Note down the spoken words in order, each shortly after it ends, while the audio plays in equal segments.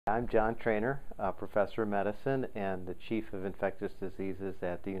I'm John Treanor, Professor of Medicine and the Chief of Infectious Diseases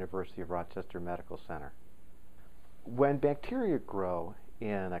at the University of Rochester Medical Center. When bacteria grow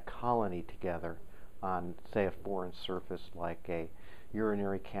in a colony together on, say, a foreign surface like a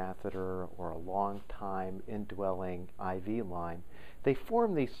urinary catheter or a long-time indwelling IV line, they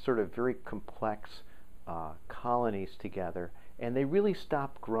form these sort of very complex colonies together, and they really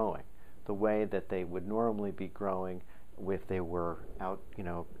stop growing the way that they would normally be growing if they were out, in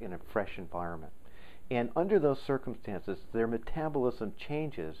a fresh environment. And under those circumstances, their metabolism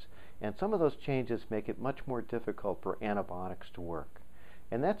changes, and some of those changes make it much more difficult for antibiotics to work.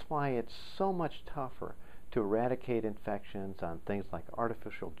 And that's why it's so much tougher to eradicate infections on things like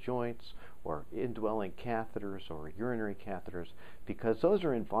artificial joints or indwelling catheters or urinary catheters, because those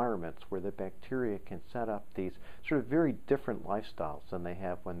are environments where the bacteria can set up these sort of very different lifestyles than they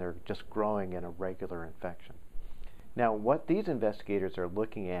have when they're just growing in a regular infection. Now, what these investigators are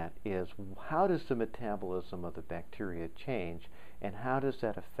looking at is how does the metabolism of the bacteria change, and how does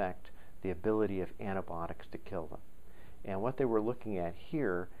that affect the ability of antibiotics to kill them? And what they were looking at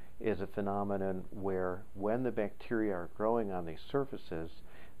here is a phenomenon where when the bacteria are growing on these surfaces,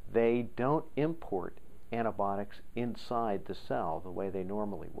 they don't import antibiotics inside the cell the way they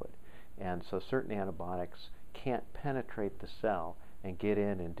normally would. And so certain antibiotics can't penetrate the cell and get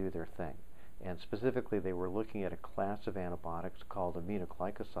in and do their thing. And specifically, they were looking at a class of antibiotics called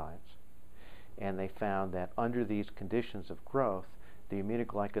aminoglycosides. And they found that under these conditions of growth, the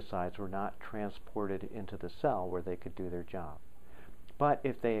aminoglycosides were not transported into the cell where they could do their job. But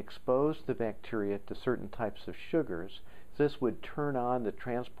if they exposed the bacteria to certain types of sugars, this would turn on the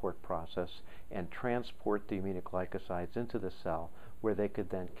transport process and transport the aminoglycosides into the cell where they could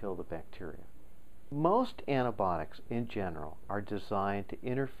then kill the bacteria. Most antibiotics in general are designed to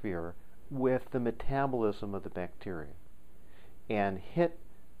interfere with the metabolism of the bacteria and hit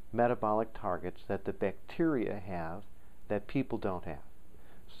metabolic targets that the bacteria have that people don't have.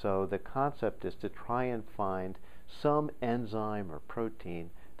 So the concept is to try and find some enzyme or protein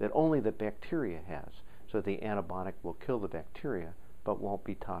that only the bacteria has, so the antibiotic will kill the bacteria but won't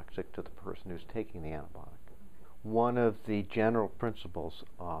be toxic to the person who's taking the antibiotic. One of the general principles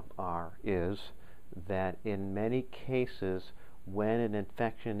is that in many cases when an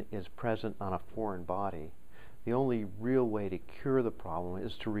infection is present on a foreign body, the only real way to cure the problem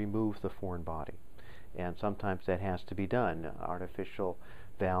is to remove the foreign body. And sometimes that has to be done. Artificial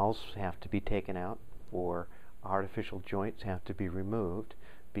valves have to be taken out, or artificial joints have to be removed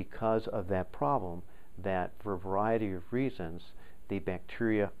because of that problem, that for a variety of reasons the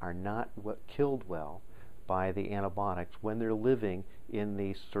bacteria are not killed well by the antibiotics when they're living in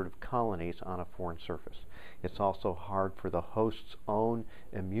these sort of colonies on a foreign surface. It's also hard for the host's own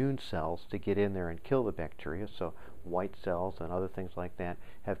immune cells to get in there and kill the bacteria, so white cells and other things like that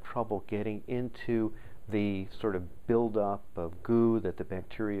have trouble getting into the sort of buildup of goo that the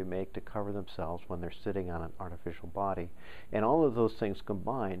bacteria make to cover themselves when they're sitting on an artificial body. And all of those things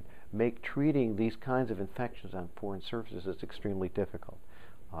combined make treating these kinds of infections on foreign surfaces extremely difficult.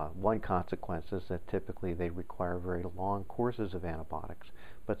 One consequence is that typically they require very long courses of antibiotics,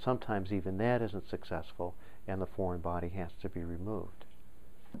 but sometimes even that isn't successful and the foreign body has to be removed.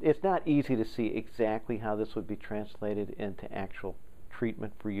 It's not easy to see exactly how this would be translated into actual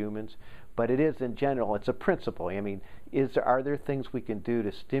treatment for humans, but it is in general, it's a principle. I mean, are there things we can do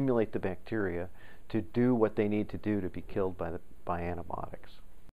to stimulate the bacteria to do what they need to do to be killed by antibiotics?